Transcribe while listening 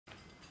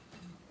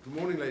Good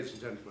morning, ladies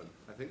and gentlemen.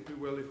 I think we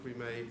will, if we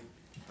may,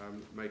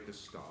 make a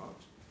start.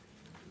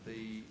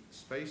 The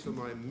space on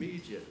my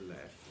immediate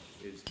left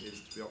is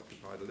to be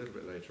occupied a little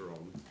bit later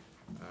on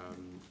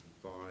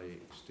by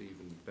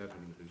Stephen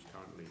Bevan, who's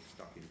currently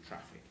stuck in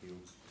traffic. He'll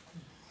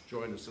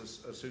join us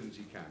as soon as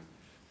he can.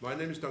 My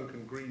name is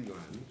Duncan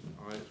Greenland.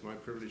 It's my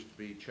privilege to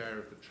be chair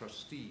of the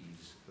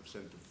Trustees of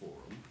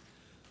CentreForum.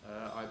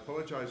 I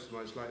apologise for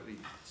my slightly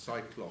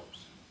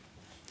cyclops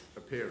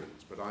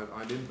appearance, but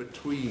I'm in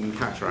between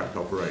cataract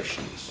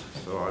operations,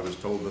 so I was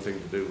told the thing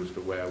to do was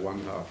to wear one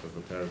half of a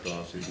pair of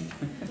glasses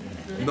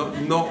and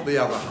not the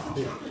other half.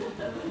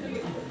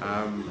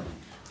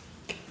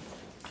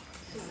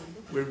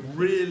 We're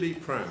really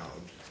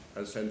proud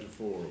at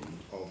CentreForum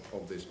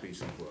of this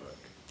piece of work,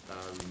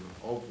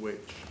 of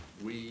which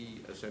we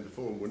at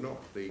CentreForum were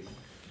not the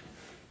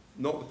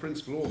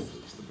principal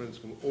authors. The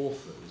principal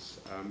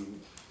authors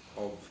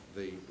of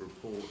the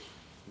report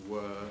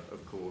were,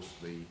 of course,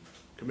 the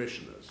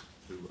commissioners,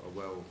 who are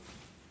well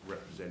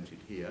represented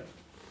here.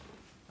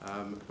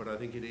 But I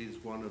think it is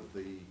one of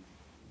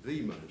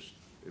the most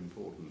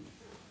important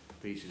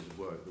pieces of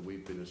work that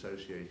we've been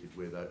associated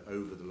with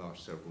over the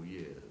last several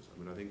years. I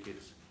mean, I think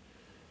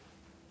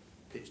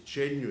it's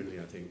genuinely,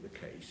 I think, the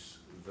case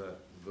that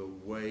the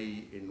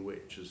way in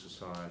which a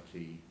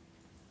society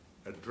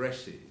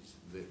addresses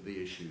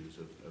the issues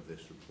of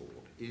this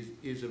report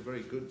is a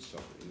very good sign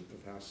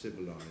of how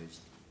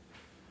civilised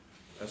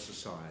a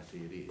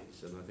society it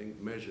is, and I think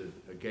measured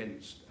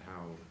against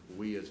how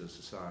we as a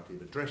society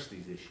have addressed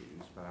these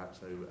issues,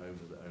 perhaps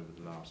over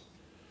the last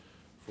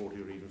 40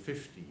 or even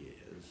 50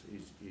 years,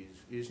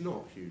 is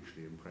not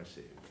hugely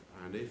impressive.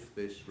 And if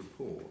this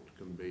report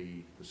can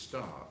be the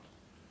start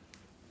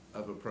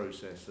of a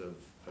process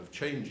of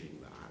changing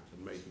that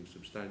and making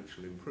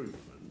substantial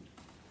improvement,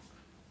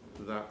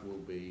 that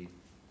will be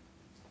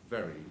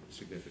very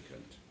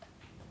significant.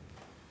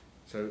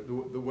 So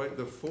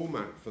the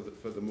format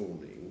for the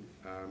morning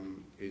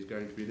is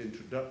going to be an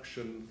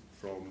introduction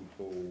from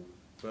Paul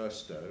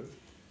Burstow,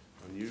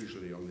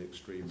 unusually on the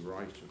extreme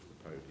right of the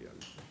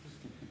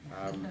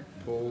podium.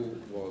 Paul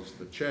was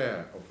the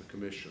chair of the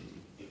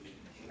commission,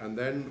 and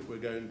then we're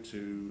going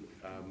to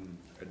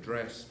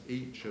address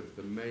each of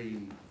the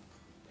main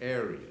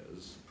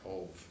areas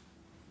of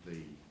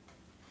the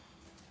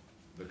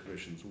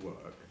commission's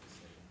work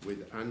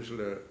with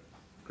Angela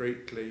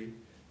Greatley,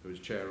 who is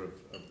chair of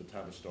the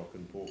Tavistock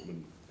and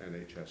Portman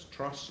NHS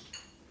Trust,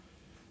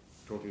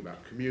 talking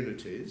about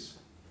communities.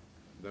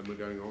 Then we're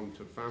going on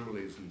to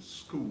families and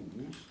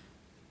schools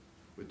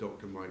with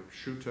Dr. Mike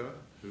Shooter,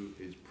 who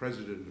is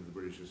president of the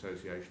British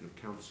Association of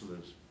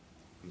Counsellors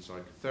and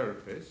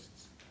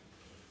Psychotherapists.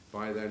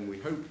 By then, we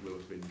hope we'll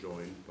have been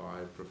joined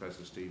by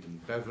Professor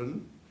Stephen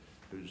Bevan,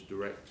 who's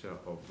director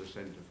of the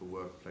Centre for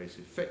Workplace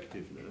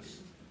Effectiveness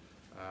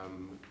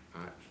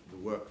at the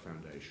Work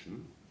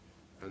Foundation.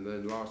 And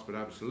then last but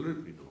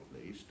absolutely not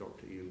least,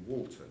 Dr.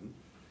 Walton,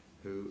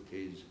 who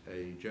is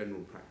a general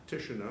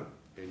practitioner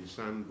in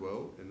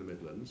Sandwell in the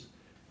Midlands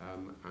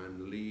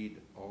and lead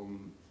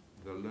on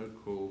the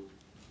local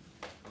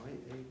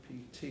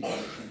IAPT, which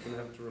you're going to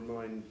have to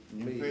remind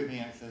me. Improving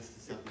access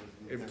to psychological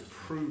therapy.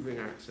 Improving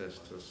access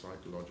to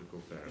psychological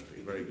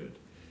therapy, very good.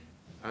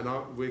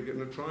 And we're going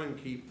to try and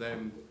keep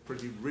them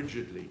pretty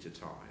rigidly to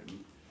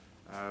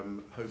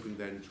time, hoping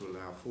then to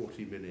allow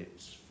 40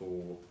 minutes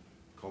for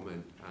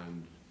comment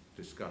and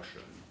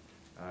discussion,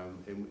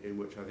 in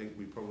which I think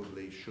we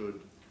probably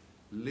should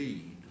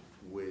lead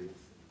with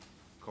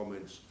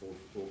comments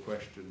or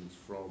questions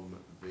from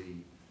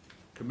the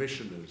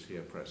commissioners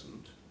here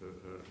present,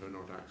 who are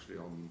not actually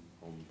on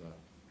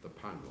the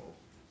panel,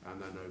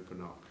 and then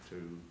open up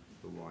to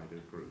the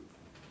wider group.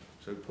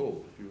 So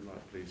Paul, if you would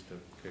like please to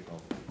kick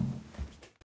off.